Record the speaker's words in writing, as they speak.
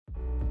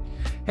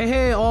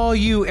Hey, all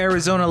you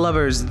Arizona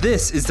lovers.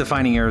 This is the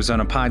Finding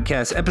Arizona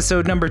podcast,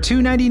 episode number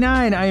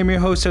 299. I am your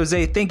host,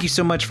 Jose. Thank you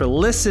so much for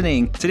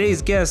listening.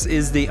 Today's guest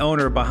is the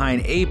owner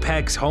behind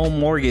Apex Home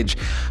Mortgage.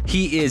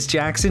 He is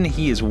Jackson.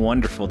 He is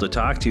wonderful to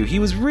talk to. He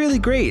was really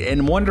great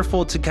and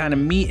wonderful to kind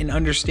of meet and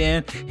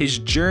understand his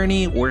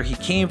journey, where he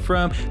came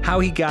from, how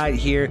he got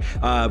here,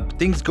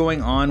 things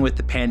going on with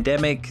the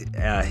pandemic,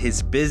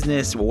 his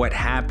business, what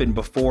happened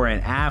before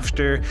and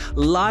after, a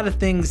lot of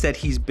things that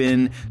he's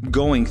been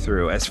going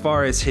through as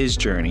far as his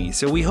journey.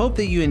 So we hope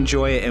that you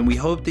enjoy it, and we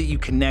hope that you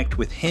connect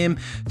with him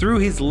through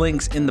his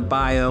links in the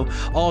bio.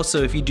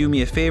 Also, if you do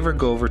me a favor,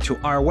 go over to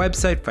our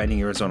website,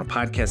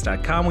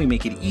 findingarizonapodcast.com. We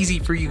make it easy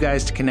for you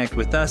guys to connect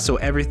with us, so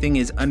everything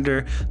is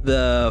under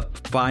the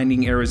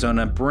Finding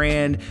Arizona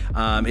brand,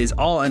 is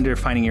all under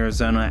Finding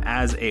Arizona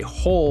as a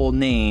whole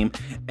name,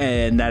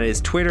 and that is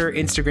Twitter,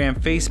 Instagram,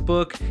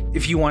 Facebook.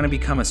 If you want to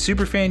become a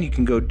super fan, you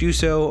can go do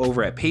so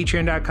over at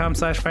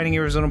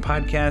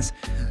patreon.com/findingarizonapodcast.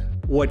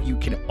 What you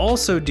can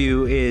also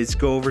do is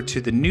go over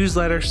to the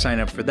newsletter, sign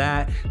up for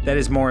that. That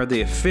is more of the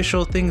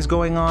official things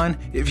going on.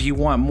 If you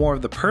want more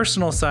of the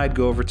personal side,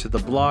 go over to the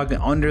blog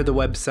under the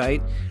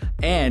website.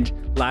 And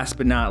last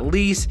but not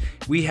least,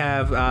 we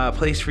have a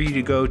place for you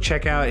to go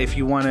check out if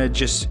you want to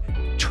just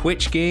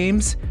Twitch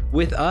games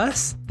with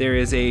us. There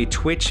is a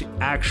Twitch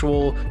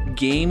actual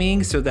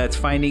gaming, so that's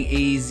Finding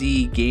AZ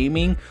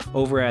Gaming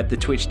over at the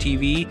Twitch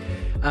TV.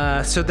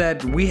 So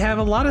that we have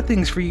a lot of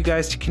things for you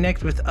guys to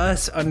connect with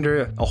us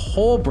under a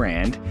whole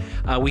brand.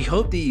 We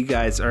hope that you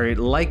guys are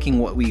liking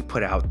what we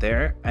put out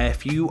there.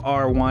 If you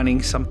are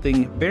wanting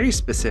something very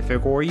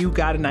specific, or you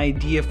got an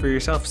idea for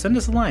yourself, send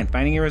us a line,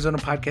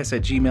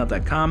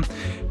 findingarizonapodcast@gmail.com.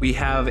 We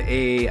have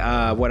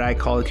a what I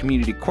call a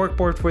community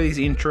corkboard for these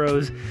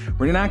intros.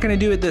 We're not going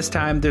to do it this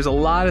time. There's a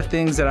lot of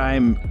things that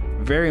I'm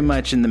very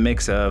much in the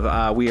mix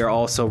of. We are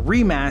also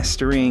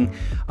remastering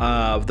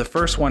the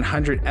first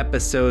 100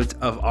 episodes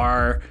of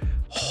our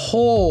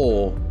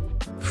whole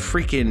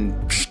freaking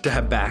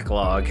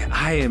backlog.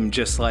 I am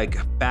just like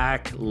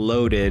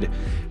backloaded.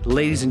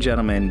 Ladies and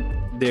gentlemen,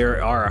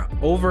 there are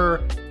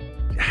over,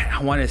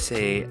 I want to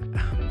say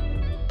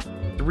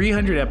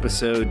 300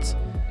 episodes,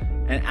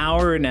 an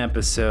hour an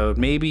episode,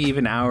 maybe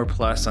even hour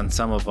plus on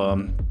some of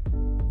them.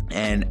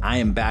 And I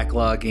am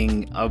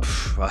backlogging up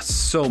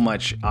so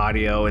much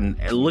audio and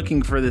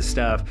looking for this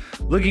stuff,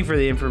 looking for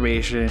the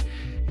information,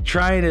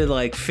 trying to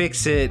like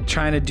fix it,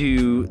 trying to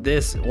do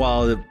this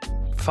while the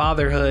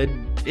fatherhood,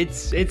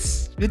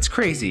 it's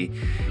crazy.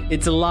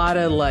 It's a lot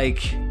of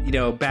like,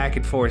 back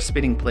and forth,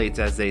 spinning plates,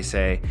 as they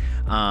say.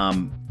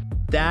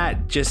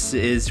 That just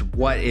is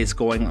what is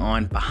going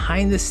on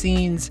behind the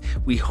scenes.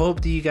 We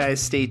hope that you guys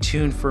stay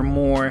tuned for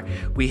more.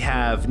 We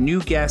have new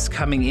guests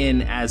coming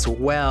in as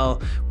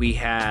well. We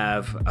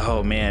have,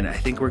 I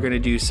think we're going to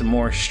do some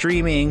more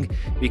streaming,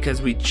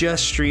 because we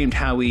just streamed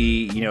how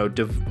we,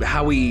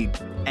 how we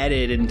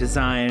edit and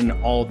design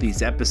all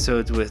these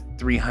episodes with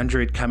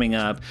 300 coming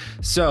up.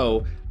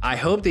 So I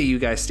hope that you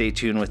guys stay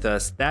tuned with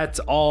us. That's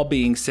all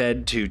being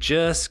said to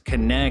just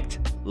connect.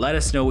 Let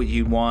us know what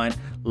you want.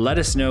 Let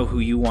us know who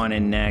you want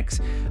in next.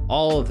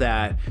 All of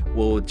that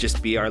will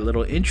just be our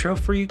little intro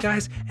for you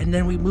guys. And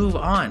then we move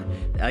on.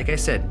 Like I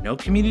said, no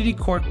community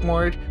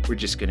corkboard. We're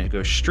just going to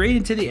go straight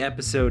into the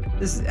episode.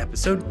 This is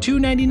episode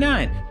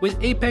 299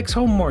 with Apex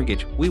Home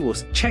Mortgage. We will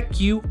check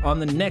you on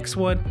the next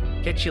one.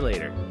 Catch you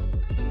later.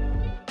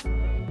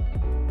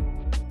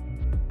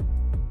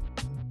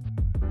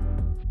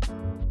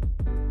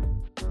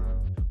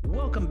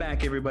 Welcome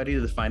back, everybody, to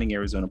the Finding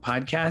Arizona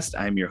podcast.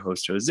 I'm your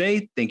host,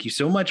 Jose. Thank you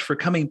so much for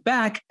coming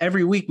back.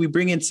 Every week, we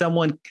bring in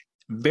someone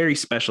very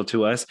special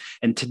to us,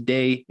 and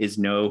today is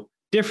no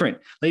different.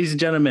 Ladies and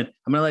gentlemen,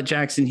 I'm going to let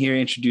Jackson here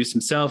introduce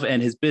himself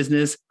and his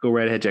business. Go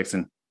right ahead,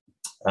 Jackson.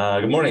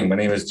 Good morning. My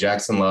name is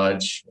Jackson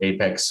Lodge,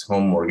 Apex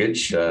Home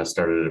Mortgage.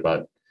 Started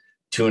about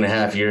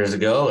 2.5 years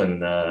ago,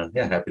 and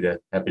happy to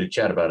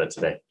chat about it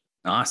today.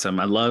 Awesome.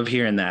 I love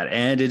hearing that.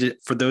 And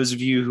for those of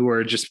you who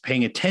are just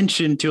paying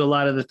attention to a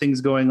lot of the things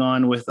going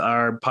on with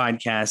our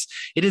podcast,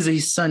 it is a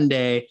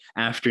Sunday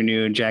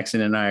afternoon.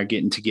 Jackson and I are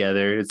getting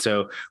together.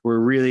 So we're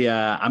really,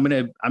 I'm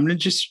going to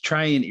just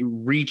try and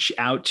reach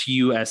out to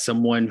you as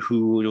someone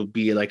who will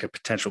be like a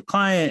potential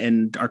client,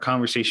 and our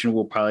conversation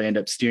will probably end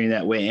up steering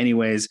that way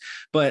anyways.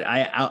 But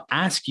I'll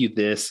ask you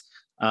this.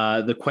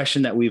 The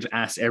question that we've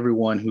asked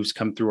everyone who's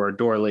come through our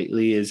door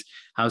lately is,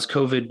 how's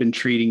COVID been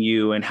treating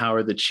you, and how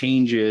are the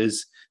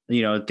changes?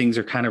 Things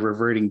are kind of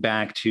reverting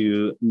back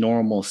to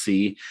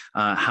normalcy.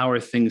 How are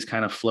things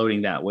kind of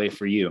floating that way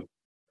for you?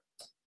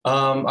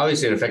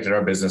 Obviously, it affected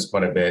our business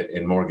quite a bit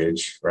in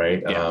mortgage,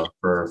 right? Yeah.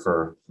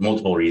 For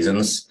multiple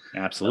reasons.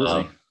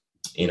 Absolutely.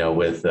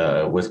 With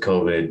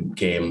COVID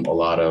came a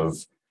lot of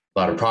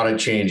product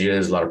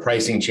changes, a lot of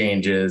pricing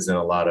changes, and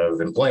a lot of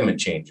employment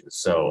changes.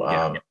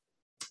 So,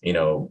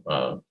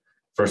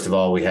 first of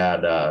all, we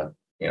had,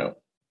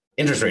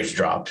 interest rates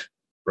dropped,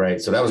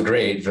 right? So that was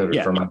great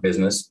for my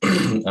business.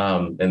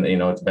 And,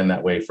 it's been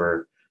that way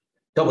for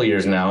a couple of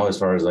years now, as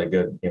far as like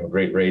good,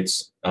 great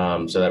rates.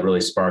 So that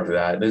really sparked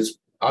that. It's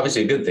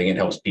obviously a good thing. It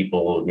helps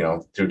people,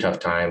 through tough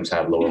times,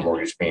 have lower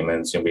mortgage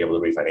payments, be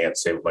able to refinance,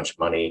 save a bunch of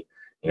money,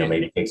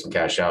 maybe take some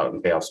cash out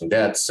and pay off some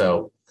debts.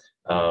 So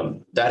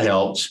that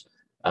helped.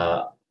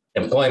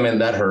 Employment,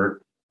 that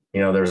hurt.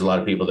 There's a lot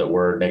of people that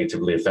were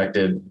negatively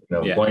affected,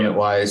 employment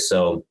wise.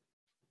 So,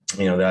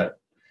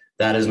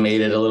 that has made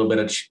it a little bit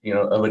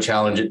of a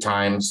challenge at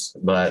times,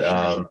 but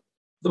for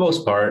the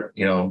most part,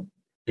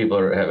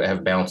 people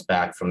have bounced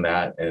back from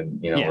that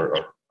and,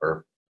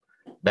 are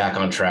back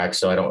on track.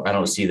 So I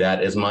don't see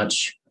that as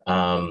much.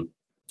 But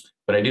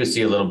I do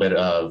see a little bit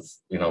of,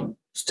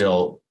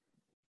 still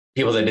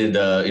people that did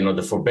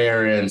the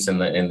forbearance and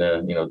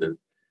the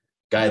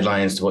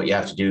guidelines to what you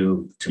have to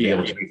do to be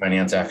able to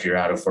refinance after you're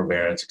out of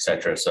forbearance, et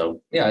cetera.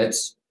 So yeah,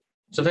 it's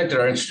affected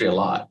our industry a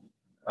lot.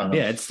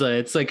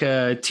 It's like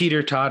a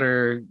teeter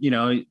totter,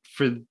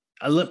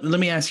 let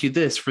me ask you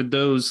this, for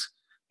those,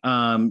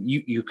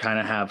 you kind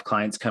of have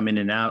clients come in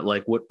and out,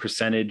 like what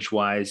percentage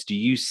wise do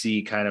you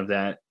see kind of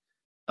that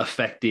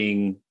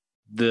affecting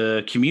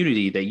the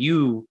community that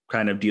you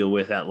kind of deal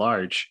with at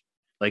large?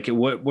 Like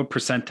what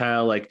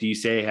percentile, like, do you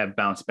say have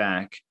bounced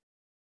back?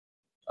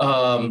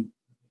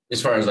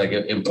 As far as like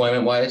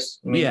employment wise?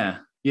 Yeah.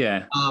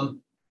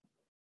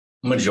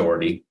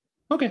 Majority.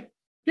 Okay.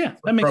 Yeah,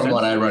 that makes sense. From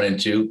what I run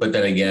into, but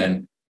then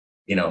again,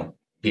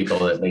 people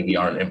that maybe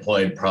aren't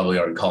employed probably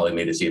aren't calling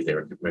me to see if they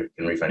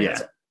can refinance. Yeah,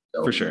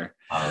 so, for sure.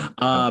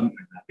 Not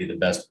be the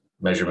best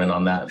measurement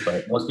on that,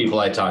 but most people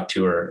I talk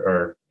to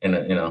are in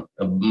a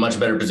much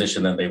better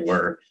position than they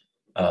were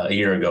a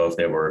year ago if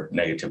they were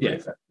negatively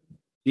affected.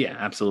 Yeah,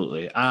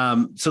 absolutely.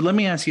 So let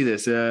me ask you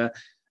this.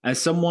 As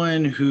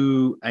someone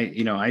who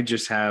I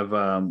just have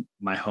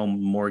my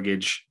home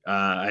mortgage.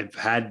 I've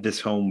had this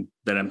home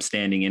that I'm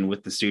standing in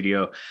with the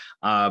studio.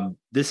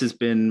 This has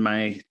been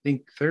my, I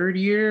think, third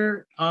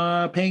year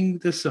paying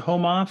this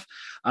home off.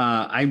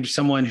 I'm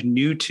someone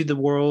new to the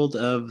world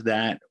of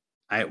that.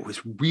 I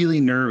was really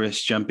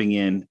nervous jumping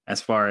in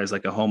as far as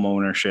like a home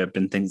ownership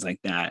and things like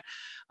that.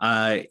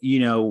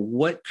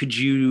 What could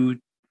you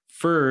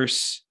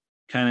first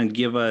kind of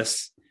give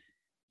us,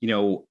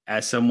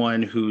 as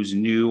someone who's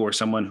new or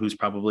someone who's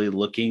probably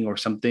looking or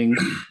something,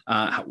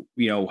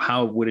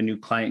 how would a new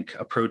client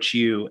approach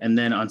you? And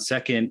then on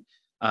second,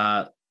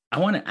 I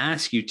want to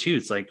ask you too,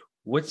 it's like,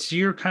 what's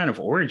your kind of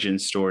origin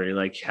story?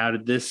 Like, how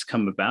did this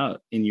come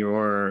about in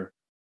your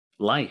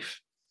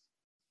life?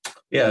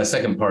 Yeah, the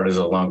second part is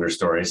a longer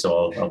story.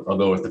 So I'll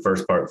go with the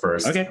first part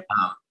first. Okay.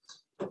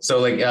 So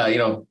like,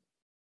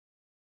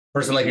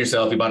 person like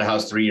yourself, you bought a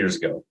house 3 years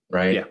ago,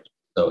 right? Yeah.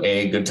 So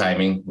good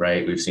timing,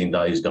 right? We've seen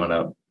values gone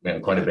up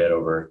quite a bit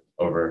over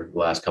the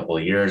last couple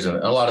of years. And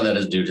a lot of that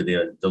is due to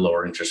the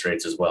lower interest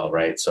rates as well,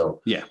 right?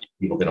 So yeah,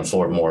 people can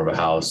afford more of a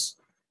house,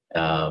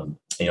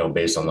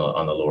 based on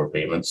the lower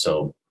payments.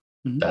 So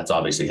that's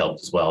obviously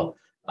helped as well.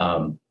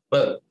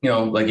 But,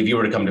 like if you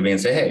were to come to me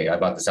and say, hey, I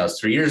bought this house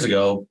 3 years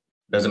ago,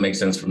 doesn't make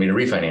sense for me to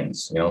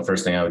refinance.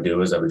 First thing I would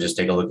do is I would just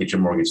take a look at your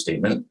mortgage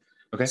statement,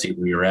 see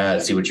where you're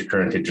at, see what your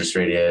current interest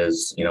rate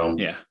is,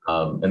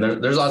 and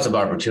there's lots of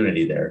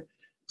opportunity there.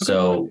 Okay.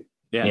 So,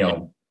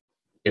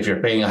 if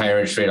you're paying a higher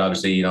interest rate,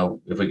 obviously,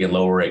 if we can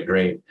lower it,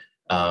 great.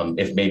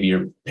 If maybe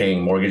you're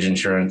paying mortgage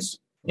insurance,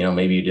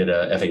 maybe you did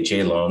a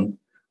FHA loan,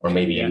 or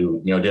maybe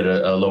you did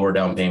a lower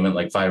down payment,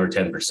 like 5 or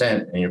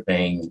 10%, and you're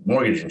paying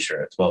mortgage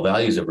insurance. Well,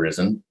 values have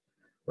risen,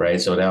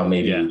 right? So now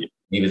maybe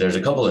there's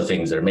a couple of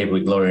things there. Maybe we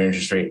can lower your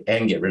interest rate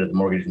and get rid of the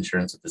mortgage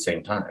insurance at the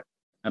same time.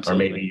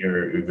 Absolutely. Or maybe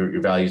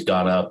your value's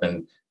gone up,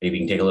 and maybe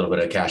you can take a little bit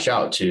of cash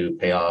out to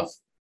pay off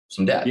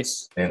some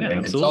debts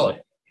and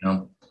consolidate.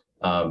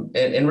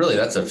 And really,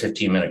 that's a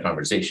 15-minute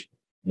conversation.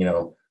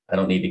 I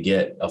don't need to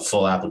get a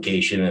full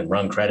application and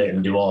run credit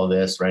and do all of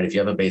this, right? If you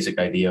have a basic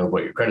idea of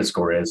what your credit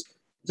score is,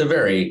 it's a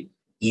very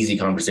easy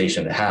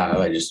conversation to have.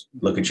 I just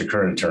look at your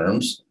current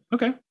terms,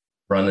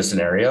 run the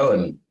scenario,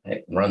 and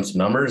run some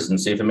numbers and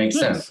see if it makes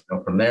sense.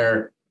 From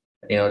there,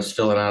 just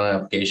filling out an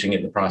application,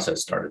 getting the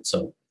process started.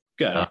 So,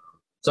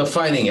 so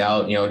finding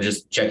out,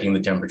 just checking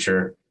the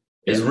temperature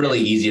is really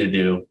easy to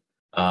do.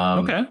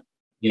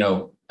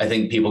 I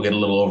think people get a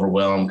little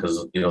overwhelmed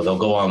because, they'll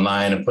go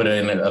online and put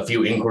in a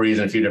few inquiries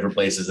in a few different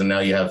places. And now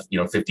you have,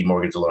 50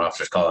 mortgage loan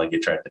officers calling you,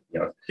 trying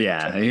to,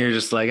 Yeah. And you're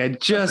just like, I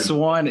just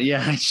wanted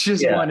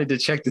to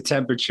check the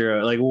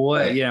temperature. Like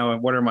what,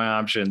 what are my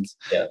options?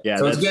 Yeah.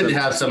 So it's good to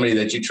have somebody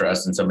that you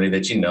trust and somebody that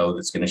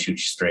that's going to shoot you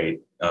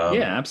straight.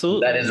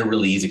 Absolutely. That is a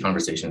really easy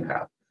conversation to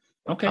have.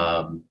 Okay.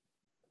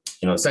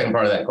 The second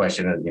part of that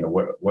question is,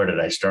 where did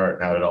I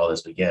start? How did all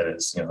this begin?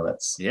 Is, I don't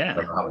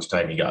know how much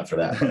time you got for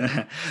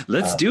that.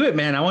 Let's do it,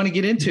 man. I want to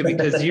get into it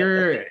because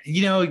you're,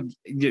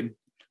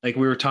 like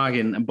we were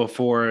talking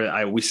before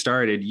we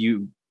started,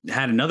 you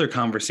had another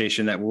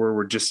conversation that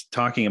we're just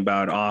talking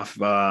about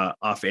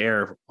off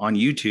air on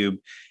YouTube.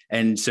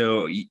 And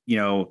so,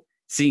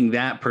 seeing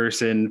that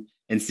person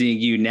and seeing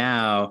you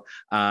now,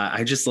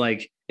 I just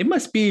like, it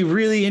must be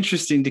really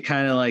interesting to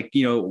kind of like,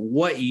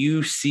 what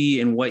you see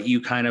and what you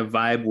kind of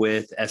vibe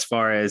with as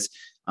far as,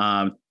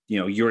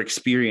 your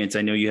experience.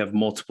 I know you have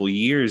multiple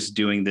years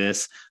doing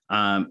this.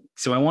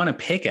 So I want to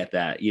pick at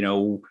that,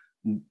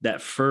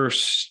 that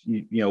first,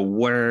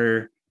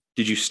 where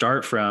did you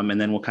start from?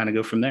 And then we'll kind of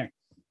go from there.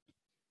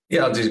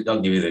 Yeah,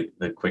 I'll give you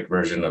the quick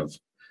version of.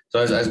 So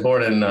I was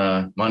born in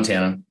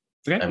Montana.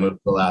 Okay. I moved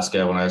to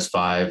Alaska when I was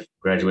 5,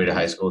 graduated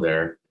high school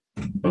there,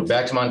 moved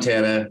back to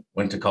Montana,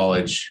 went to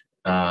college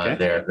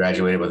there,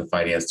 graduated with a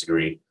finance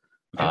degree.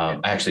 I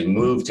actually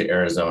moved to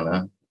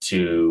Arizona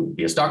to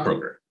be a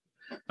stockbroker.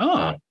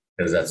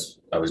 Because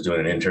I was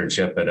doing an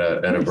internship at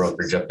a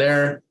brokerage up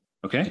there.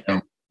 Okay.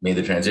 Made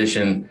the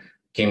transition,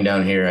 came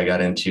down here. I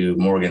got into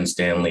Morgan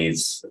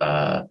Stanley's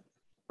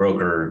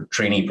broker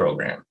trainee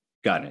program.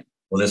 Got it.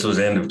 Well, this was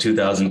end of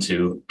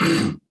 2002.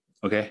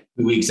 Okay.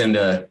 2 weeks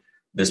into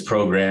this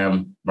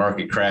program,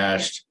 market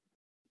crashed.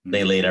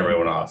 They laid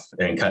everyone off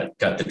and cut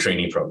the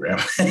trainee program.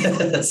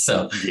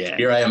 So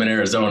here I am in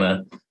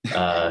Arizona,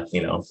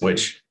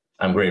 which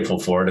I'm grateful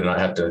for, to not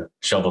have to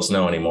shovel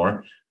snow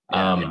anymore.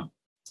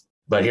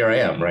 But here I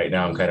am right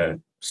now. I'm kind of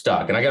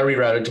stuck, and I got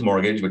rerouted to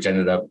mortgage, which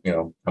ended up,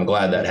 I'm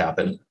glad that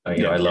happened. I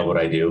love what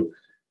I do.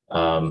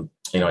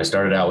 I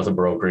started out with a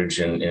brokerage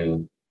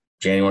in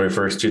January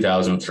 1st,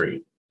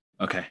 2003.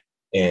 Okay.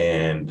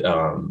 And,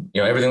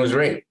 everything was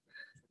great,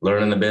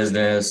 learning the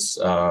business.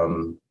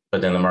 But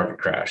then the market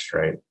crashed,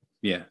 right?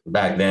 Yeah.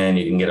 Back then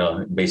you can get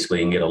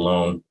a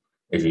loan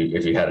if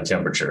you had a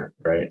temperature,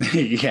 right?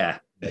 Yeah.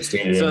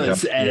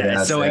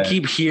 So I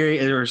keep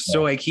hearing,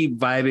 I keep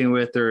vibing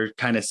with, or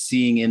kind of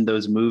seeing in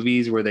those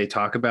movies where they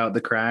talk about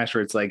the crash,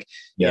 where it's like,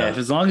 if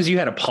as long as you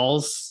had a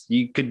pulse,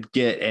 you could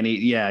get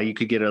you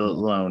could get a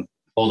loan.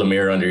 Hold a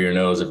mirror under your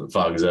nose. If it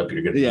fogs up,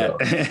 you're good to go.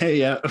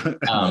 Yeah.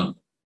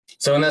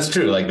 So, and that's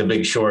true. Like The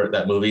Big Short,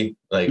 that movie,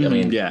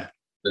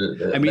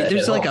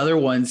 there's like other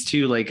ones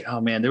too. Like,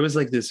 oh man, there was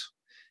like this,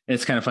 and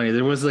it's kind of funny.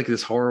 There was like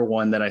this horror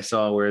one that I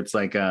saw where it's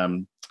like,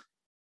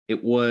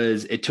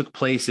 it took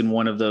place in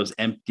one of those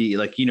empty,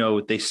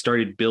 they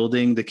started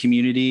building the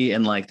community,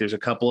 and like there's a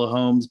couple of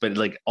homes, but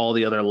like all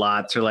the other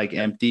lots are like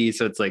empty.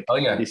 So it's like,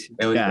 we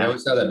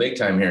saw that big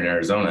time here in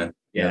Arizona.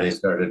 Yeah. They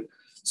started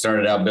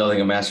out building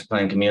a master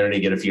plan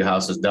community, get a few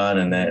houses done,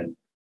 and then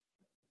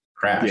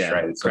crash,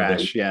 right? So they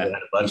had a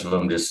bunch of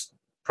them, just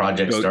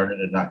projects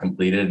started and not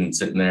completed and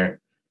sitting there.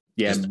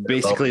 Yeah,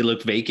 basically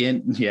looked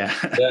vacant. Yeah.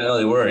 Yeah,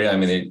 they were. Yeah, I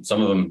mean,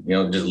 some of them,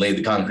 just laid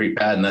the concrete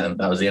pad, and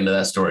that was the end of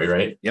that story,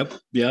 right? Yep,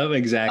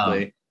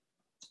 exactly.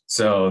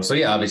 So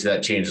yeah, obviously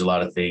that changed a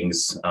lot of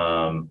things.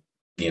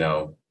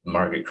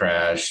 Market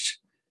crashed.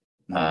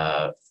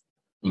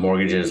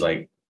 Mortgages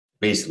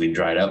basically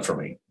dried up for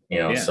me.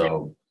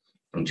 So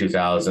from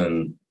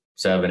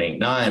 2007, 8,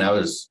 9, I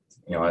was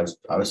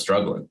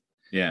struggling.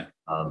 Yeah.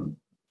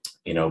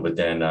 But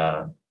then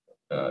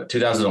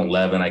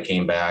 2011, I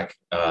came back,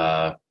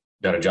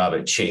 got a job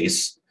at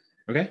Chase.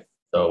 Okay.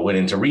 So went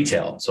into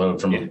retail. So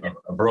from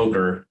a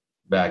broker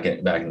back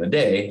in the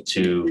day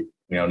to,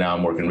 now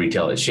I'm working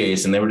retail at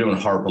Chase, and they were doing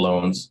HARP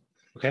loans.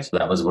 Okay. So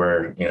that was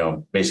where,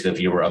 basically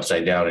if you were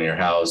upside down in your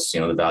house,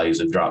 the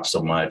values have dropped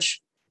so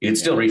much, you could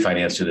still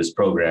refinance through this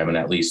program, and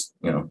at least,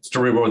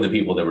 still reward the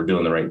people that were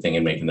doing the right thing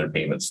and making their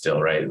payments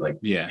still, right?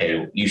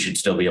 Hey, you should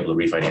still be able to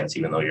refinance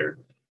even though you're,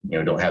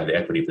 don't have the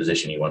equity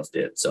position you once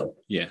did. So,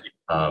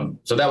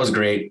 so that was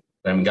great.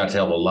 And got to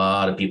help a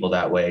lot of people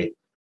that way.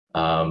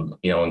 And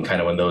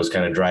kind of when those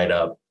kind of dried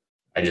up,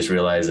 I just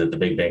realized that the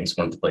big banks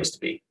weren't the place to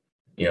be.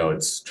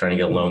 It's trying to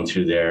get a loan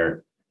through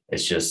there.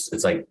 It's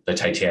like the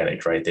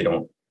Titanic, right? They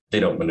don't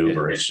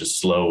maneuver. It's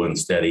just slow and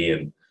steady.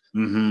 And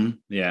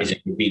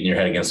you're beating your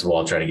head against the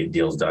wall trying to get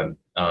deals done.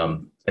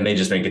 And they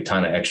just make a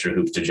ton of extra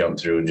hoops to jump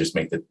through and just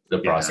make the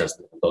process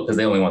difficult, because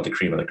they only want the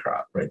cream of the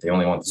crop, right? They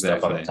only want the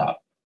stuff on the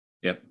top.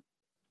 Yep.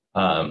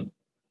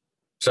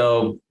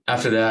 So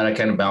after that, I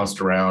kind of bounced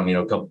around,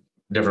 a couple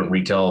different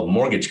retail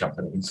mortgage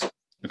companies.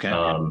 Okay.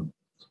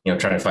 Trying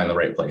to find the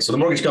right place. So the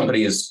mortgage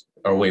companies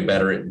are way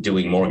better at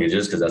doing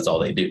mortgages because that's all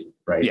they do,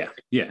 right? Yeah.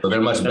 Yeah. So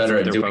they're much better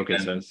at doing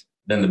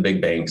than the big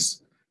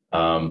banks.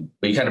 But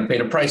you kind of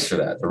paid a price for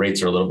that. The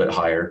rates are a little bit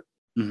higher,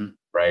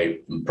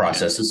 right? The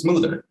process is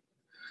smoother.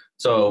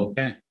 So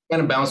kind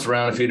of bounced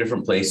around a few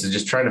different places,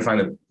 just trying to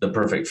find the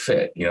perfect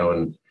fit,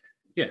 and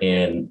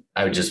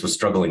I just was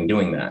struggling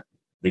doing that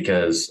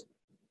because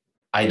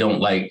I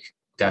don't like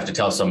to have to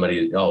tell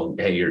somebody, oh,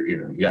 hey,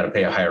 you got to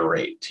pay a higher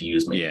rate to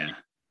use me. Yeah.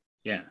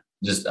 Yeah.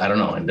 Just, I don't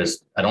know.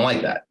 I don't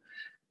like that.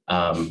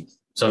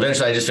 So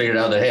eventually I just figured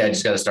out that, hey, I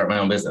just got to start my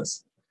own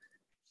business.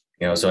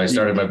 So I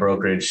started my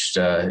brokerage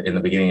in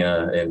the beginning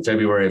in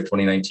February of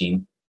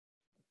 2019.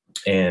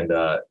 And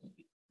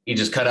you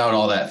just cut out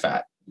all that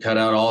fat, cut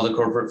out all the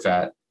corporate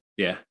fat.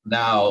 Yeah.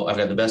 Now I've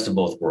got the best of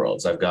both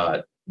worlds. I've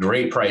got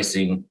great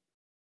pricing,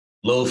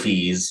 low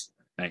fees,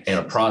 and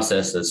a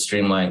process that's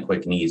streamlined,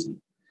 quick, and easy.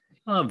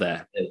 I love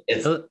that.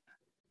 It's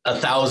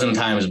 1,000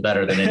 times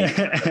better than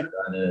anything.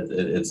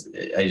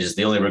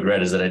 The only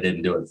regret is that I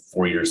didn't do it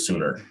 4 years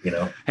sooner,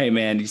 Hey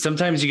man,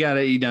 sometimes you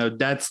gotta,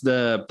 that's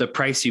the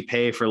price you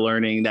pay for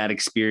learning that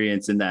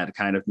experience and that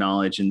kind of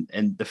knowledge.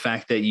 And the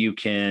fact that you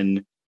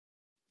can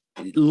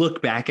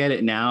look back at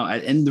it now.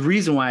 And the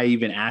reason why I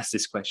even asked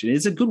this question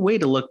is a good way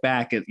to look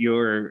back at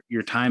your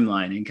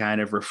timeline and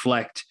kind of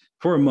reflect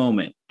for a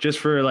moment, just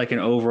for like an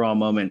overall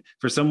moment,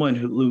 for someone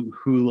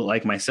who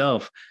like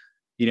myself,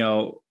 you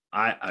know,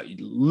 I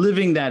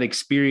living that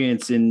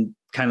experience in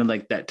kind of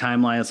like that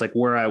timeline, it's like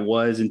where I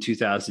was in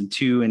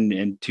 2002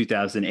 and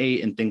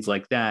 2008 and things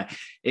like that.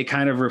 It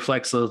kind of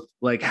reflects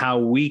like how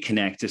we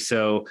connect.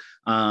 So,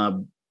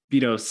 you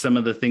know, some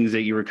of the things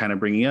that you were kind of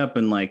bringing up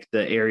and like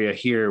the area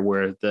here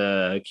where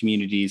the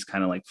communities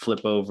kind of like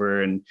flip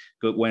over and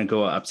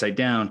go upside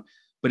down.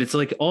 But it's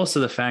like also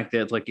the fact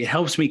that like it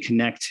helps me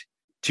connect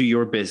to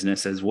your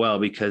business as well,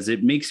 because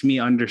it makes me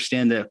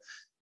understand that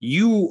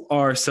you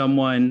are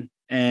someone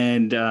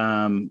and,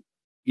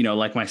 you know,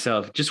 like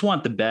myself, just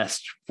want the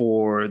best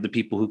for the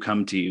people who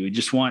come to you.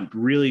 Just want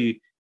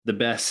really the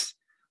best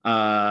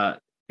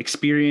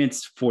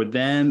experience for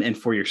them and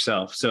for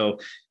yourself. So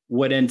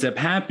what ends up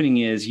happening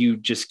is you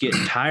just get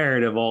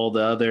tired of all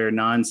the other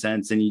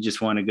nonsense and you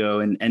just want to go,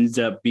 and ends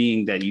up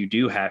being that you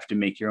do have to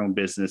make your own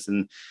business.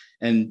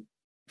 And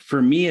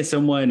for me, as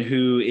someone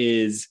who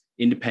is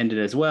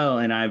independent as well,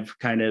 and I've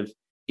kind of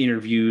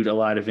interviewed a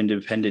lot of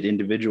independent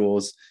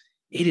individuals,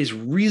 it is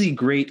really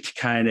great to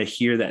kind of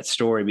hear that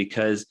story,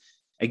 because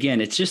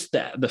again, it's just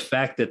the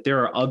fact that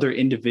there are other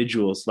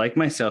individuals like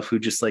myself who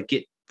just like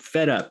get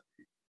fed up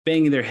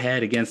banging their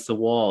head against the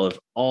wall of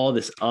all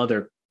this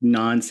other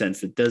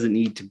nonsense that doesn't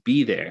need to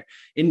be there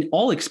in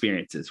all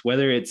experiences,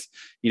 whether it's,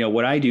 you know,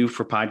 what I do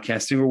for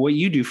podcasting or what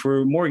you do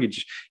for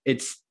mortgage.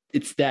 It's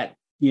that,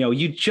 you know,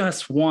 you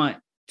just want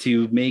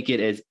to make it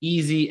as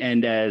easy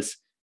and as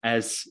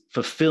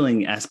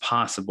fulfilling as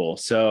possible.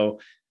 So,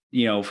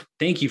 you know,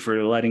 thank you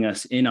for letting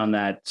us in on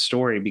that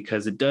story,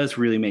 because it does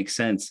really make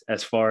sense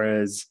as far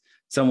as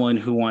someone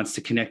who wants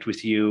to connect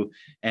with you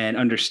and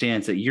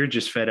understands that you're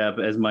just fed up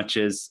as much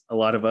as a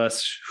lot of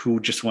us who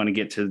just want to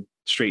get to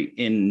straight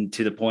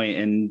into the point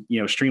and, you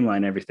know,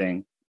 streamline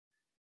everything.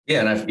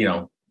 Yeah. And you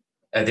know,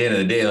 at the end of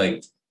the day,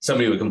 like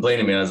somebody would complain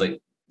to me and I was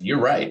like, you're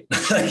right.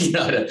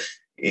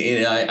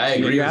 You know, I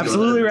agree. You're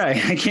absolutely right.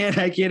 I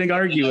can't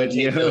argue with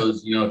you.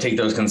 Take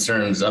those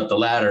concerns up the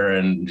ladder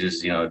and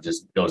just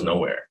goes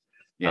nowhere.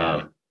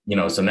 Yeah.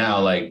 So now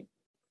like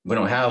we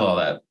don't have all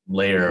that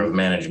layer of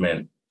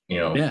management,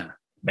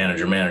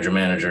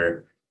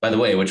 manager, by the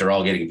way, which are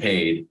all getting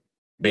paid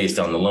based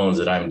on the loans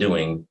that I'm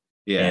doing.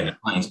 Yeah. And the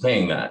client's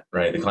paying that,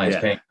 right? The client's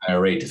paying a higher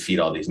rate to feed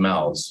all these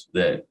mouths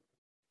that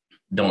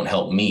don't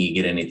help me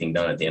get anything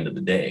done at the end of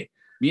the day.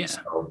 Yeah.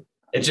 So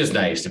it's just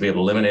nice to be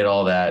able to eliminate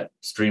all that,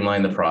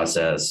 streamline the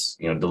process,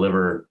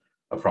 deliver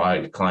a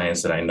product to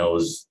clients that I know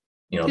is,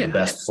 the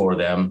best for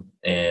them,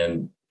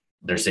 and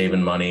they're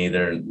saving money.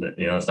 They're,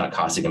 it's not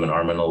costing them an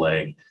arm and a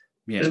leg.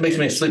 Yeah. It just makes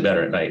me sleep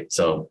better at night.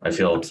 So I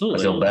feel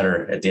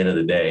better at the end of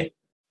the day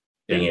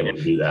being able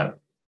to do that.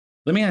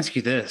 Let me ask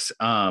you this.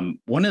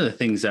 One of the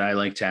things that I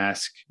like to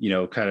ask,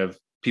 kind of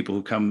people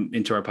who come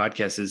into our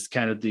podcast is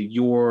kind of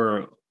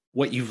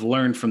what you've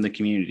learned from the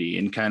community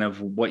and kind of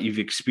what you've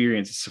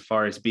experienced so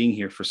far as being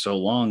here for so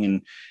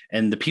long,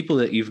 and the people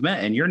that you've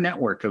met and your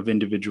network of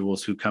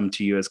individuals who come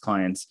to you as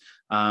clients.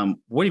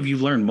 What have you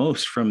learned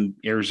most from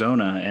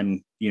Arizona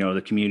and,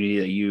 the community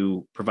that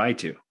you provide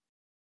to?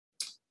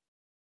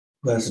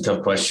 That's a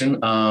tough question.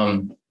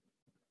 I've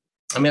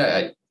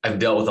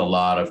dealt with a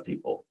lot of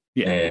people.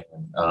 Yeah.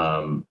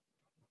 And,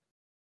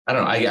 I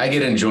don't know. I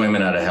get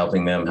enjoyment out of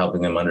helping them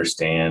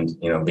understand,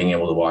 being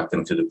able to walk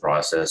them through the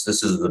process.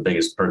 This is the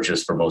biggest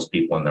purchase for most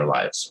people in their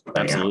lives.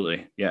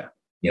 Absolutely. Yeah.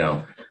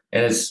 And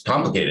it's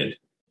complicated,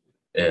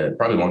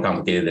 probably more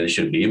complicated than it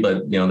should be,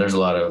 but there's a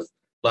lot of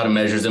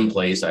measures in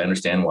place. I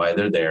understand why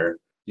they're there.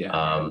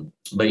 Yeah.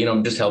 But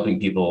just helping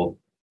people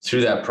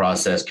through that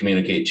process,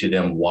 communicate to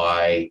them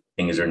why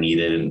things are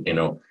needed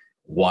and,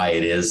 why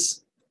it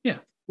is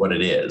what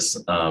it is,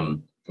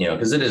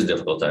 because it is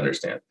difficult to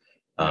understand.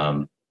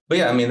 But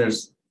yeah,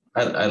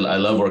 I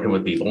love working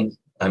with people.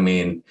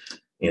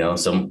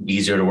 Some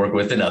easier to work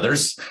with than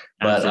others,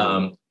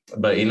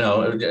 but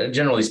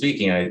generally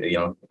speaking,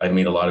 I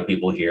meet a lot of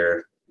people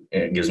here.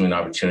 It gives me an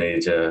opportunity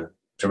to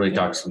really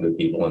talk to some good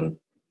people. And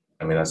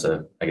I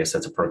guess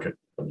that's a perk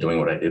of doing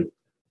what I do.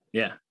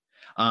 Yeah.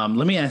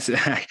 Let me ask,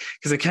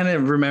 because I kind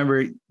of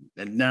remember,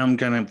 now I'm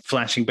kind of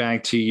flashing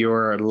back to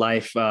your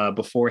life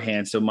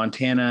beforehand. So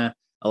Montana,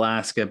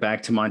 Alaska,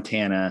 back to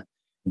Montana.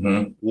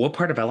 Mm-hmm. What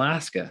part of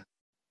Alaska?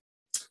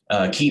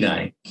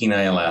 Kenai,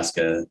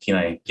 Alaska,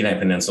 Kenai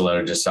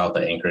Peninsula, just south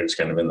of Anchorage,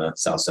 kind of in the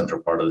south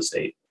central part of the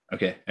state.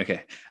 Okay.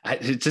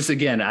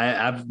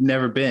 I've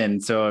never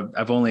been, so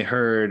I've only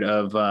heard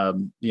of,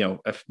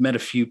 I've met a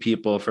few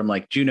people from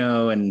like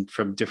Juneau and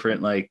from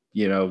different,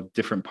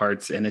 different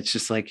parts. And it's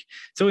just like,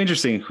 so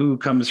interesting who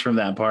comes from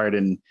that part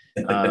and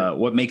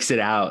what makes it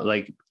out.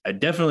 Like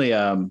definitely,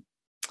 how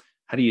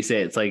do you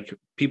say it? It's like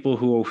people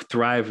who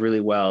thrive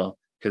really well,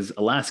 because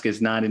Alaska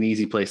is not an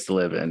easy place to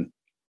live in.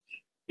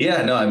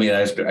 Yeah, no, I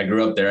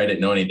grew up there. I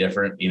didn't know any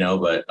different,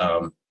 but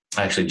I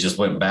actually just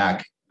went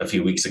back a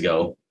few weeks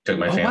ago. Took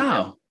my family.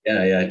 Wow.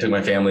 Yeah. I took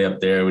my family up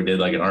there. We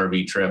did like an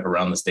RV trip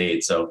around the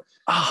state. So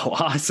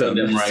awesome.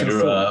 Where I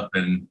grew up,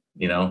 and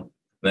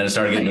then it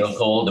started getting real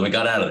cold and we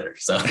got out of there.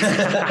 So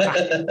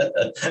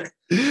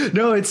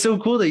no, it's so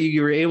cool that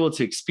you were able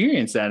to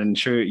experience that and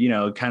sure,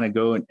 kind of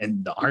go and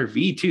the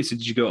RV too. So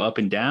did you go up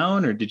and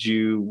down or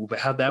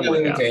how'd that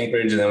work out?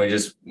 Anchorage, and then we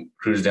just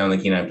cruised down the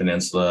Kenai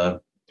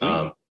Peninsula.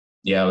 It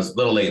was a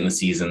little late in the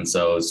season,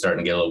 so it's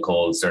starting to get a little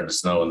cold, starting to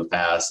snow in the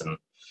pass. And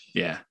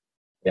yeah.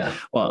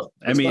 Well,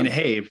 I mean,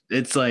 hey,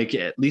 it's like,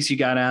 at least you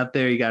got out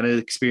there, you got to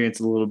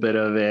experience a little bit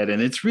of it.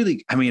 And it's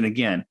really, I mean,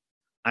 again,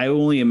 I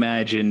only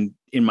imagine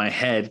in my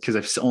head, because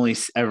I've only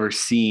ever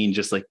seen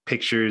just like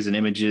pictures and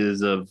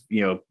images of,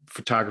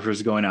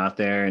 photographers going out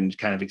there and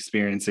kind of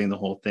experiencing the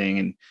whole thing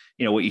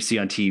and, what you see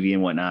on TV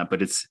and whatnot.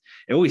 But it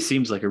always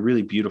seems like a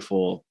really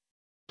beautiful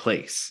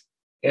place.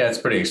 Yeah, it's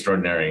pretty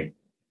extraordinary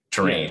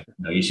terrain.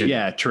 You should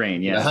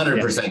terrain. Yeah.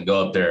 100%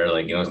 go up there,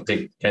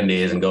 take 10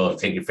 days and go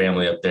take your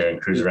family up there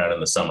and cruise around in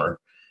the summer.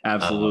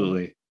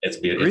 Absolutely. It's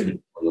beautiful.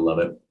 You'll love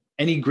it.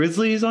 Any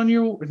grizzlies on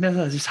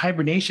just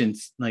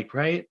hibernations,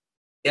 right?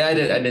 Yeah, I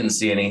didn't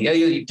see any. Yeah,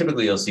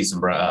 you'll see some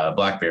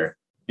black bear.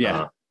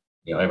 Yeah.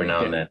 Every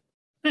now and then.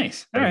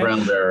 Nice.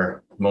 Brown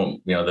bear,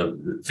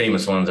 the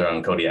famous ones are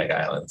on Kodiak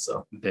Island.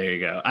 So there you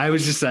go. I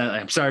was just,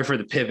 I'm sorry for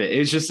the pivot.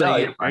 It's just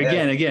like,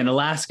 again,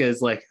 Alaska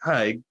is like,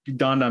 it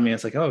dawned on me.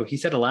 It's like, oh, he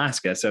said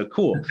Alaska. So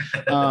cool.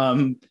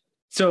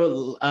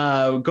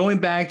 So going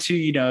back to,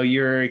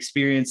 your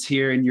experience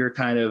here and your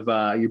kind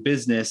of your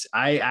business,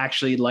 I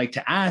actually like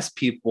to ask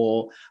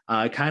people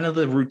kind of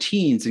the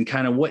routines and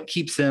kind of what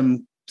keeps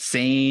them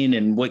sane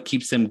and what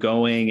keeps them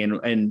going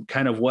and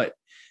kind of what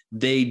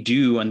they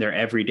do in their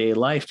everyday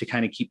life to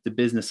kind of keep the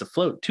business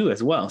afloat too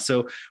as well.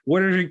 So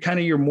what are kind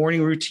of your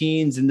morning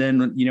routines? And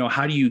then,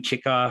 how do you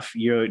kick off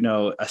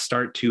a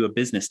start to a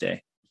business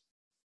day?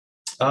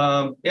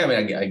 I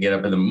get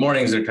up in the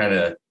mornings are kind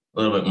of a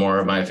little bit more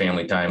of my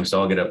family time.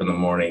 So I'll get up in the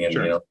morning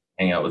and,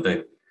 hang out with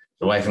the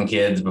wife and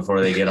kids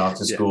before they get off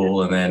to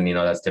school. And then,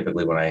 that's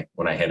typically when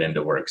I head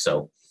into work.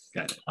 So,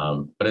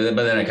 but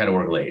then I kind of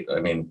work late.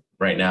 I mean,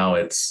 right now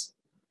it's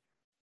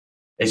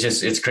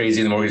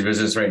crazy in the mortgage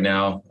business right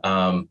now.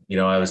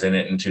 I was in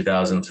it in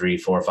 2003,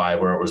 4, 5,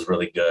 where it was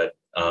really good.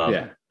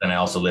 And I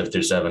also lived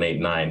through 7, 8,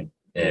 9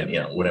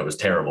 and, when it was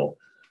terrible.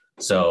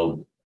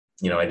 So,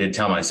 I did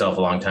tell myself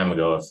a long time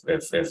ago,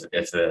 if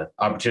the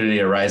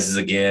opportunity arises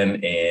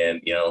again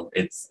and,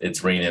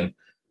 it's raining,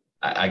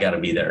 I got to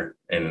be there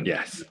and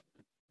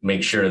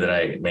make sure that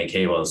I make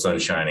hay while the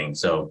sun's shining.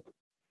 So,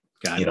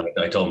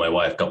 I told my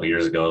wife a couple of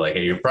years ago, like,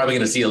 hey, you're probably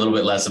going to see a little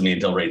bit less of me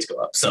until rates go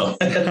up. So,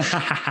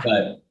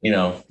 but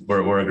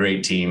we're a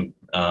great team.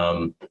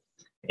 So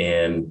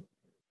I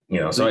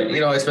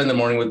spend the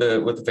morning with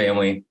the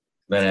family.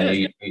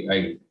 Then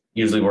I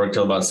usually work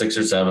till about 6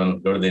 or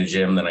 7, go to the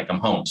gym, then I come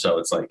home. So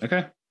it's like,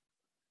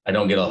 I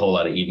don't get a whole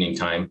lot of evening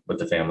time with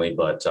the family,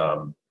 but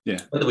for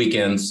the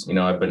weekends,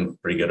 I've been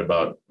pretty good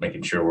about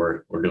making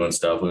sure we're doing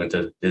stuff. We went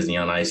to Disney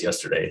on Ice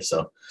yesterday.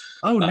 So,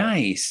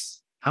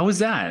 nice. How was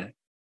that?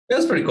 It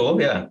was pretty cool.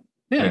 Yeah.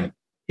 Yeah. I mean,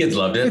 kids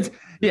loved it.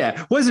 It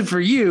wasn't for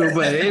you,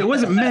 but it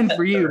wasn't meant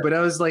for you. But I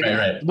was like,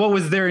 right. What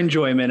was their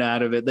enjoyment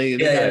out of it? They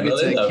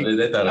loved it.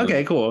 They thought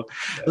okay, cool.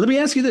 Yeah. Let me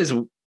ask you this.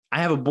 I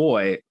have a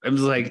boy. I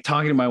was like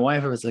talking to my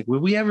wife. I was like,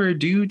 would we ever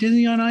do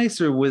Disney on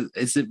Ice or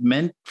is it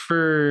meant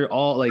for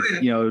all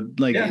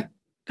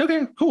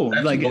okay, cool.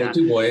 Like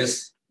 2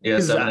 boys. Yeah.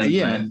 'Cause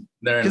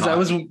I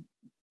was,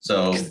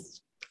 so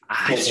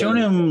I've shown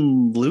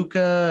him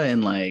Luca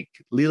and like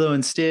Lilo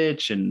and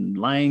Stitch and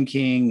Lion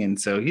King. And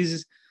so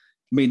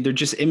they're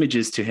just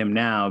images to him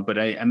now, but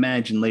I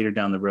imagine later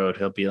down the road,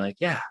 he'll be like,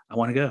 yeah, I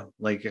want to go.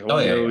 Like, I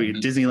want to go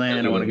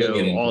Disneyland. I want to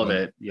go all of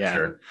it. Yeah.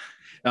 Sure.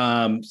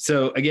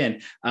 So again,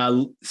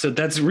 so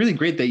that's really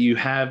great that you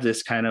have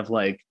this kind of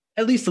like,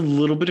 at least a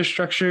little bit of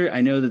structure.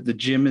 I know that the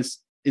gym is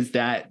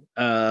that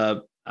a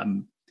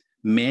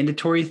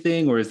mandatory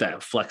thing or is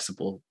that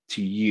flexible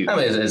to you? I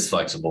mean, it's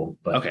flexible,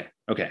 but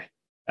okay.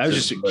 I was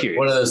just curious.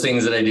 One of those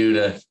things that I do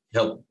to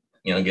help,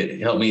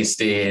 help me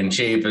stay in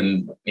shape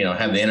and,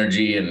 have the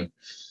energy and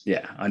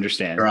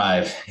understand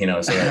drive,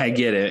 so I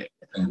get it.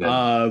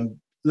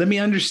 Let me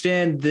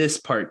understand this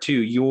part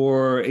too.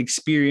 Your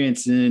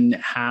experience in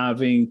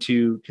having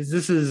to, because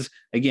this is,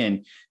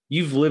 again,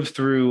 you've lived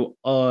through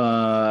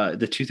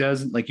the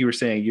 2000, like you were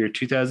saying, you're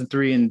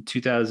 2003 and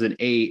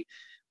 2008,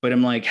 but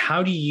I'm like,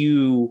 how do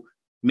you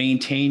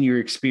maintain your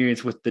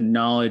experience with the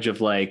knowledge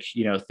of like,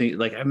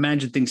 like I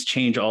imagine things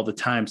change all the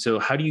time. So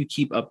how do you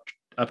keep up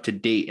to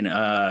date?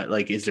 And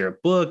like, is there a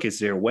book? Is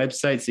there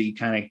websites that you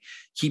kind of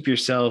keep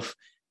yourself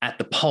at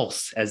the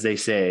pulse, as they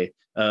say,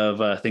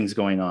 of things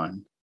going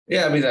on?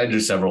 Yeah, I mean, I do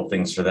several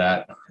things for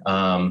that.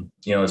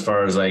 As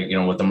far as like,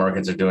 what the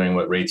markets are doing,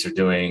 what rates are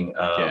doing.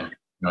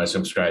 I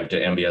subscribe to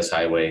MBS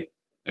Highway.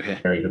 Okay.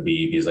 Eric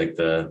Habib, he's like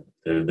the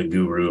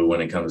guru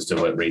when it comes to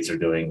what rates are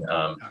doing.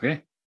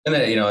 And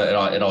then,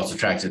 it also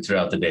tracks it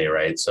throughout the day,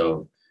 right?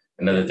 So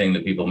another thing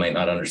that people might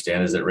not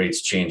understand is that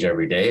rates change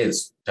every day.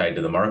 It's tied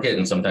to the market.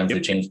 And sometimes they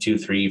change 2,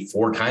 3,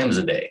 4 times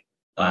a day.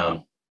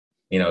 So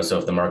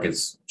if the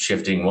market's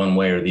shifting one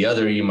way or the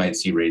other, you might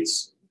see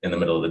rates in the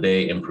middle of the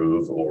day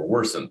improve or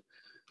worsen.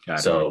 Got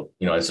it. So,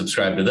 I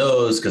subscribe to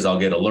those because I'll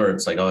get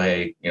alerts like, oh,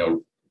 hey,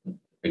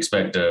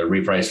 expect a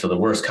reprice for the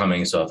worst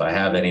coming. So if I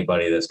have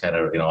anybody that's kind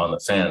of, on the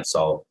fence,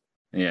 I'll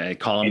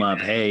call them up.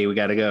 Hey, we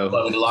got to go.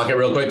 Let me lock it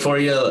real quick for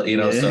you,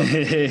 So,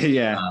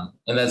 yeah.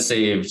 And that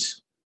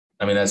saved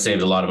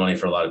a lot of money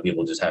for a lot of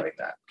people just having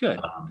that. Good.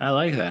 I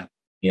like that.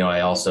 I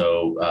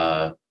also,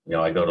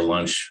 I go to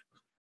lunch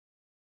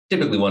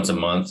typically once a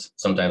month,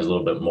 sometimes a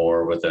little bit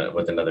more with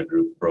another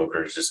group of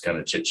brokers, just kind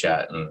of chit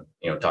chat and,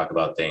 talk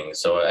about things.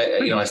 So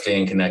I stay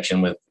in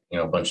connection with,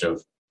 a bunch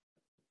of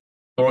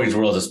mortgage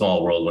world is a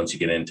small world once you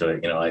get into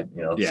it,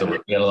 so we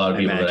got a lot of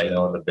people that I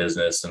know in the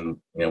business and,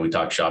 we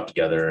talk shop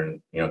together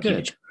and, keep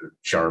each other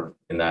sharp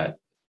in that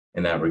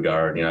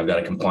regard. I've got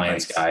a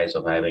compliance guy.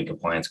 So if I have any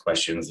compliance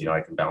questions,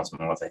 I can bounce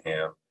them off of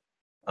him.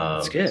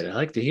 That's good. I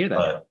like to hear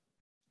that.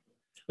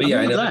 But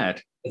yeah, I know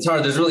that it's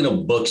hard. There's really no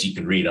books you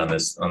could read on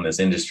this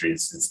industry.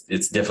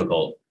 It's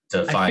difficult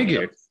to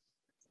find.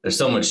 There's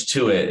so much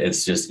to it.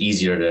 It's just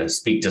easier to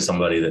speak to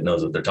somebody that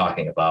knows what they're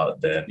talking about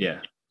than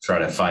try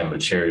to find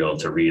material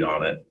to read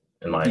on it,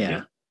 in my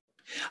opinion.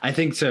 I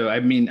think so. I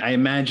mean, I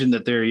imagine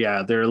that there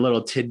are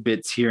little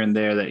tidbits here and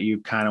there that you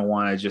kind of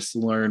want to just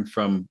learn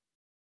from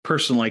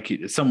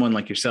someone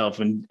like yourself,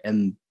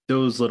 and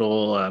those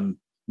little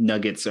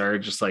nuggets are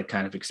just like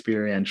kind of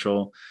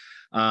experiential,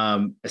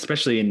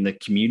 especially in the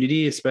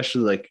community,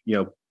 especially like,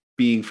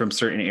 being from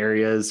certain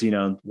areas.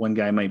 One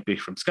guy might be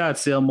from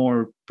Scottsdale,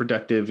 more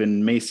productive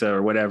in Mesa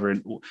or whatever.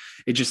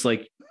 It's just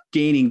like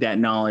gaining that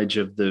knowledge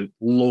of the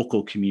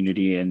local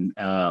community and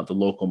the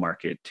local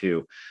market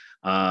too.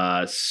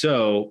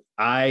 So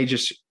I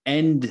just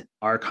end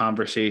our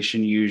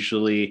conversation.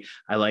 Usually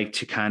I like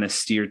to kind of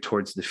steer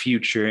towards the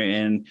future.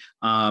 And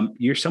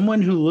you're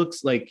someone who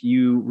looks like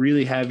you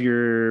really have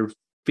your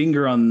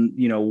finger on,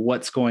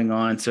 what's going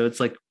on. So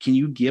it's like, can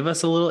you give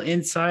us a little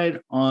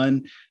insight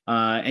on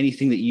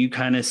anything that you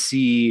kind of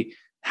see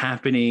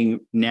happening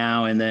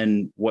now and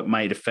then what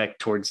might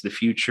affect towards the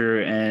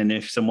future? And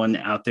if someone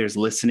out there's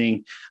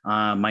listening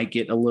might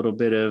get a little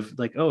bit of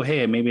like, oh,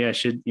 hey, maybe I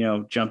should,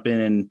 jump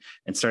in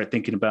and start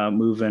thinking about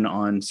moving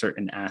on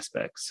certain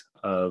aspects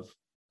of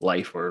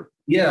life or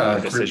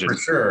decisions. For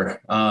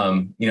sure.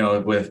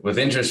 With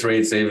interest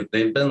rates, they've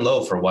been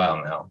low for a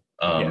while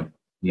now.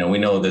 We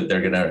know that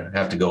they're going to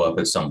have to go up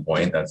at some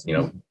point. That's,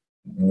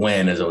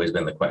 when has always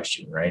been the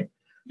question, right?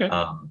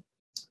 Okay.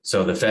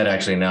 So the Fed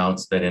actually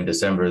announced that in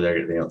December,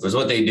 because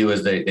what they do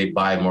is they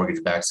buy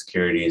mortgage-backed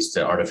securities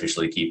to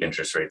artificially keep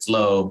interest rates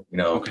low.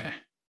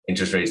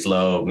 Interest rates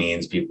low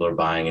means people are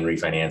buying and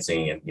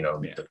refinancing, and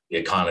the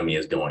economy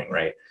is going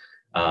right.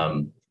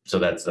 So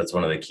that's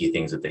one of the key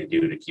things that they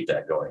do to keep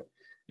that going.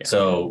 Yeah.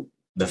 So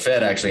the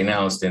Fed actually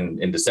announced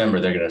in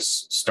December they're going to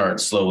start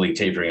slowly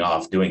tapering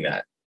off doing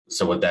that.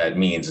 So what that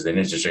means is that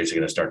interest rates are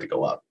going to start to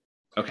go up.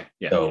 Okay.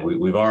 Yeah. So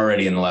we've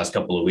already in the last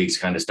couple of weeks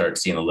kind of started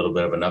seeing a little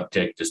bit of an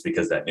uptick just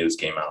because that news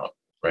came out,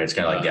 right? It's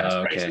kind of like gas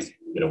prices.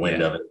 You get a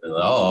wind of it.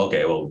 Oh,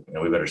 okay. Well,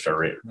 we better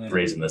start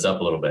raising this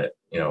up a little bit,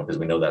 because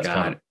we know that's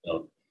coming.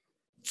 So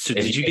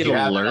did you get an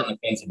alert on the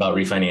fence about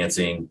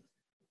refinancing?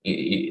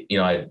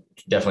 I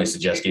definitely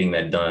suggest getting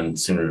that done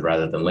sooner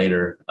rather than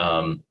later.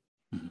 And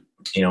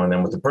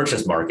then with the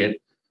purchase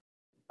market,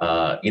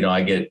 I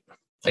get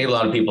a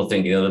lot of people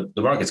think,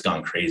 the market's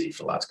gone crazy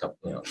for the last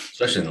couple,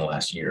 especially in the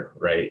last year,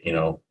 right?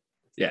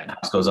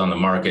 House goes on the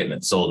market and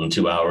it's sold in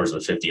 2 hours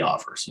with 50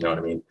 offers. You know what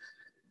I mean?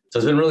 So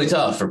it's been really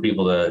tough for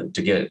people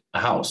to get a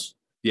house.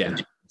 Yeah.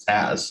 It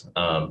has.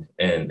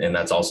 And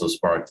that's also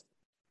sparked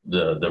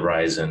the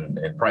rise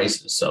in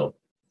prices. So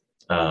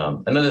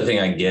another thing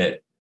I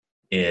get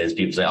is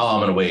people say, oh, I'm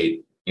going to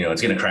wait.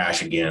 It's going to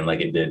crash again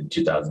like it did in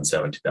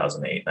 2007,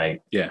 2008.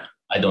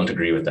 I don't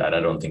agree with that. I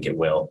don't think it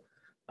will.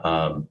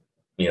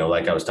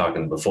 Like I was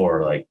talking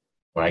before, like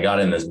when I got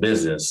in this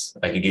business,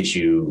 I could get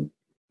you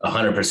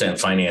 100%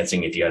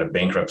 financing if you had a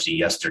bankruptcy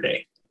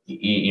yesterday.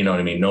 You know what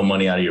I mean? No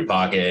money out of your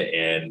pocket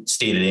and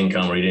stated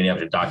income where you didn't have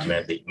to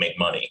document that you make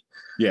money.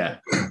 Yeah.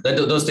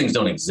 Those things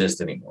don't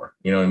exist anymore.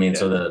 You know what I mean? Yeah.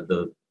 So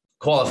the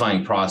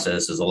qualifying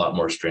process is a lot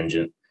more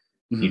stringent.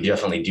 Mm-hmm. You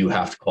definitely do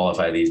have to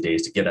qualify these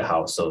days to get a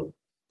house. So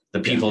the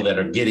people that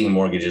are getting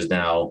mortgages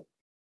now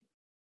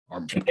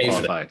can pay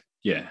for that.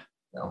 Yeah.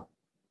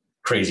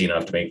 Crazy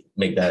enough to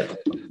make that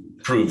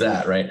prove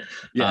that, right?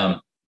 Yeah.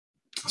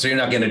 So you're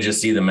not going to just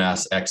see the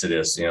mass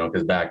exodus,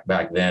 because back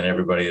then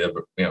everybody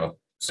that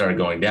started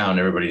going down,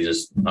 everybody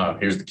just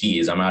here's the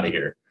keys, I'm out of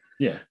here.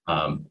 Yeah.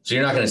 So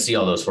you're not going to see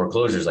all those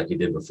foreclosures like you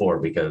did before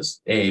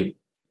because A,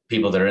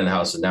 people that are in the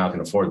houses now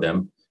can afford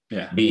them.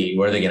 Yeah. B,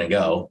 where are they going to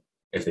go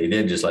if they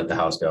did just let the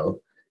house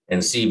go?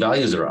 And C,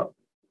 values are up.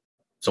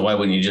 So why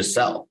wouldn't you just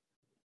sell?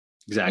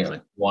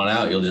 Exactly. Want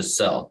out, you'll just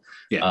sell.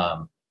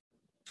 Yeah.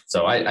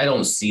 So I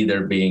don't see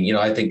there being,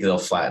 I think they'll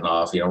flatten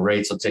off,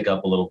 rates will tick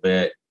up a little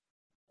bit.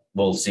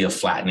 We'll see a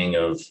flattening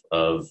of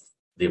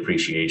the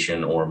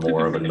appreciation or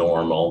more of a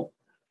normal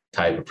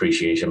type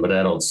appreciation, but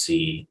I don't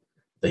see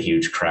the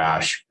huge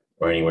crash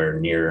or anywhere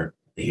near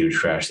the huge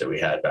crash that we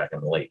had back in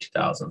the late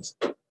 2000s.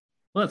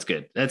 Well, that's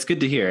good. That's good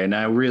to hear. And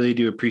I really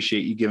do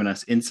appreciate you giving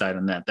us insight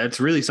on that. That's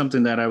really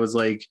something that I was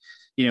like,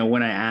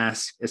 when I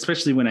ask,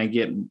 especially when I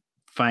get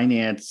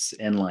finance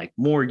and like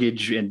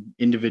mortgage and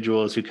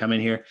individuals who come in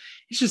here,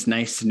 it's just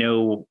nice to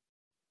know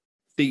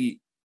that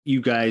you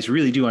guys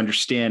really do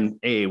understand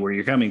A, where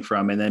you're coming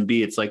from. And then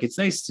B, it's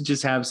nice to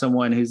just have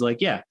someone who's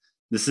like, yeah,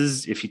 this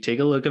is, if you take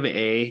a look of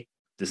A,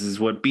 this is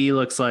what B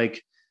looks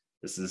like.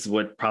 This is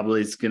what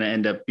probably is going to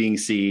end up being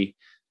C.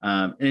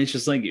 And it's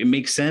just like, it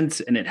makes sense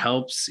and it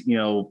helps,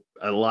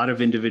 a lot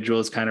of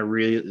individuals kind of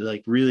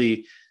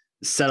really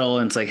settle.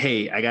 And it's like,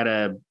 hey, I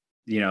gotta,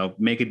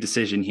 make a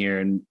decision here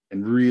and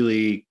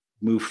really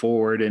move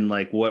forward in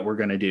like what we're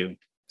going to do.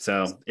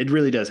 So it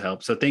really does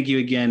help. So thank you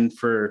again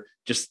for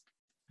just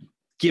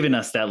giving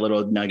us that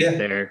little nugget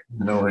there.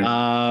 No worries.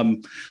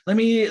 Let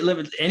me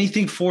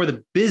anything for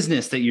the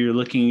business that you're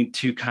looking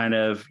to kind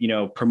of,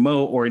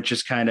 promote or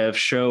just kind of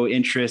show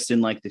interest in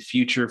like the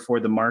future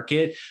for the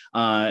market,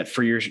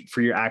 for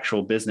your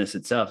actual business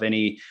itself.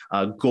 Any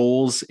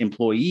goals,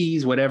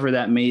 employees, whatever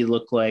that may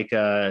look like.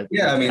 So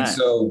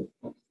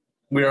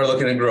we are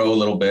looking to grow a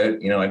little bit.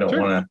 I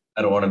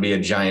don't want to be a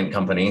giant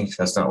company.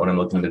 That's not what I'm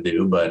looking to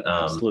do, but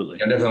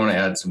absolutely. I definitely want to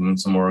add some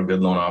more good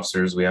loan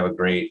officers. We have a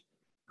great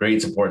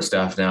support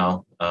staff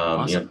now.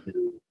 Awesome.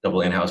 A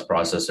couple in-house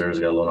processors, we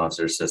got a loan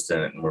officer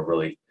assistant, and we're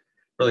really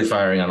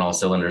firing on all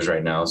cylinders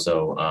right now.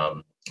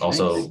 So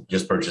also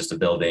just purchased a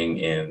building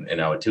in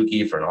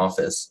Ahwatukee for an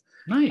office.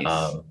 Nice.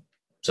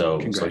 So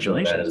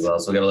congratulations that as well.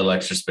 So we got a little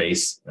extra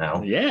space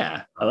now.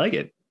 Yeah, I like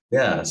it.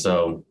 Yeah.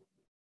 So,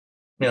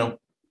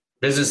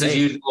 business as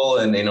usual,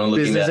 and looking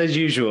business as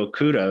usual.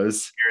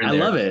 Kudos. I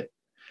love it.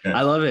 Yeah.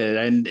 I love it.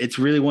 And it's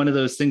really one of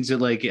those things that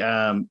like,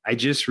 I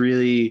just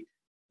really,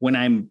 when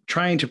I'm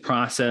trying to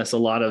process a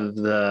lot of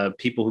the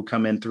people who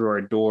come in through our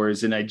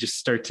doors and I just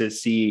start to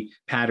see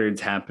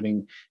patterns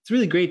happening, it's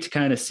really great to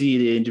kind of see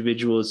the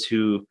individuals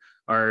who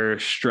are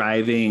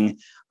striving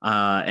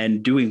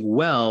and doing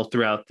well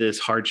throughout this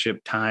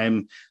hardship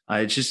time.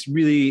 It's just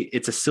really,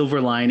 it's a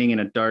silver lining in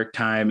a dark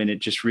time. And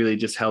it just really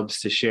just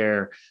helps to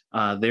share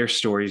their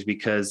stories,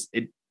 because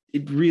it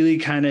really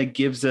kind of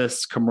gives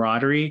us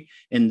camaraderie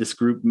in this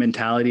group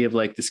mentality of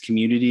like this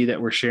community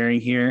that we're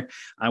sharing here.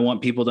 I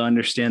want people to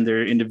understand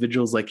they're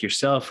individuals like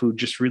yourself who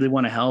just really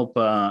want to help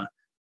out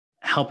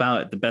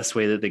the best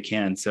way that they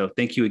can. So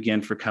thank you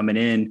again for coming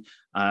in,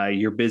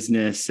 your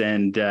business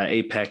and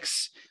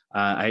Apex.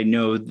 I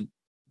know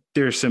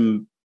there's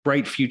some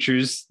bright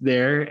futures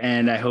there,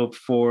 and I hope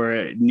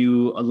for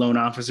new loan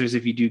officers,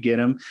 if you do get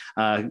them,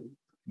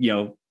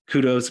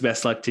 kudos,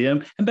 best luck to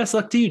him, and best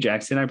luck to you,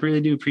 Jackson. I really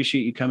do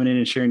appreciate you coming in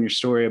and sharing your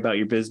story about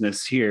your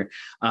business here.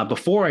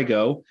 Before I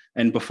go,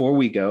 and before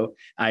we go,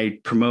 I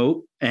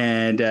promote,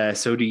 and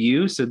so do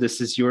you. So this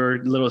is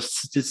your little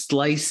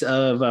slice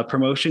of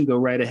promotion. Go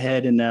right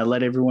ahead and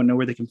let everyone know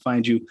where they can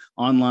find you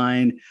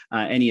online,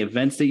 any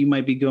events that you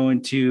might be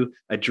going to,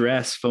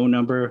 address, phone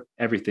number,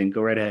 everything.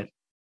 Go right ahead.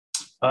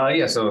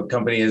 So the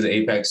company is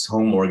Apex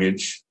Home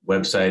Mortgage.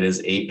 Website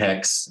is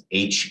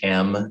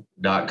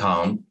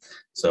apexhm.com.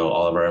 So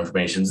all of our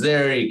information's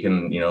there. You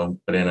can,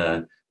 put in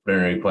a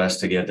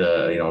request to get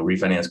a,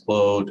 refinance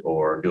quote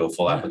or do a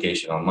full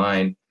application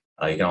online.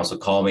 You can also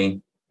call me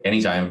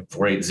anytime.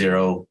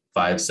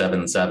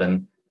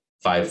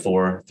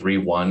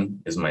 480-577-5431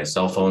 is my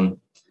cell phone.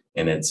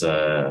 And it's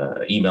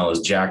email is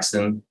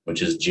Jackson,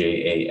 which is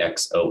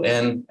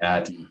JAXON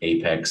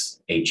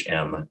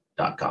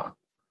 @apexhm.com.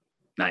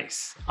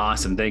 Nice.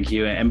 Awesome. Thank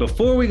you. And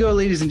before we go,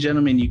 ladies and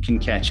gentlemen, you can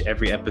catch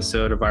every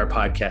episode of our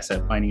podcast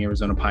at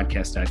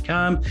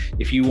findingarizonapodcast.com.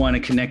 If you want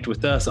to connect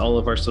with us, all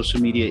of our social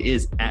media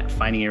is at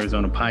Finding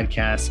Arizona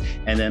Podcast.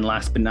 And then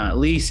last but not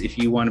least, if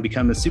you want to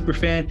become a super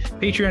fan,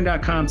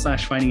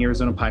 patreon.com/Finding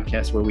Arizona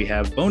Podcast, where we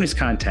have bonus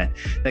content.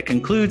 That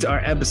concludes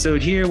our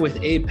episode here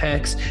with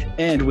Apex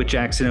and with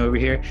Jackson over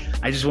here.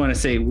 I just want to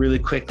say really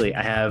quickly,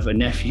 I have a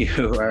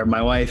nephew, or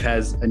my wife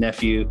has a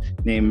nephew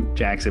named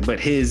Jackson,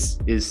 but his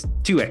is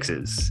 2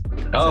 X's.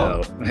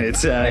 Oh, so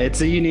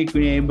it's a unique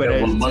name, but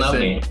it was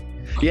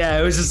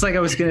just like I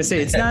was gonna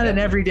say, it's not an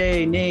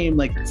everyday name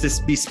like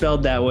just be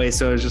spelled that way.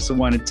 So I just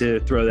wanted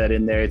to throw that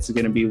in there. It's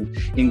gonna be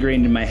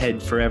ingrained in my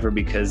head forever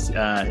because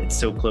it's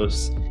so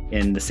close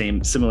in the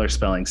similar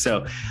spelling.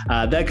 So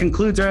that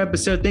concludes our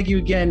episode. Thank you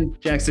again,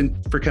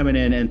 Jackson, for coming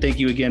in, and thank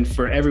you again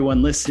for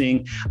everyone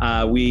listening.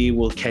 We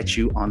will catch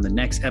you on the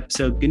next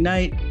episode. Good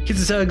night,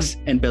 kisses, hugs,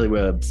 and belly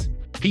rubs.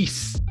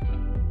 Peace.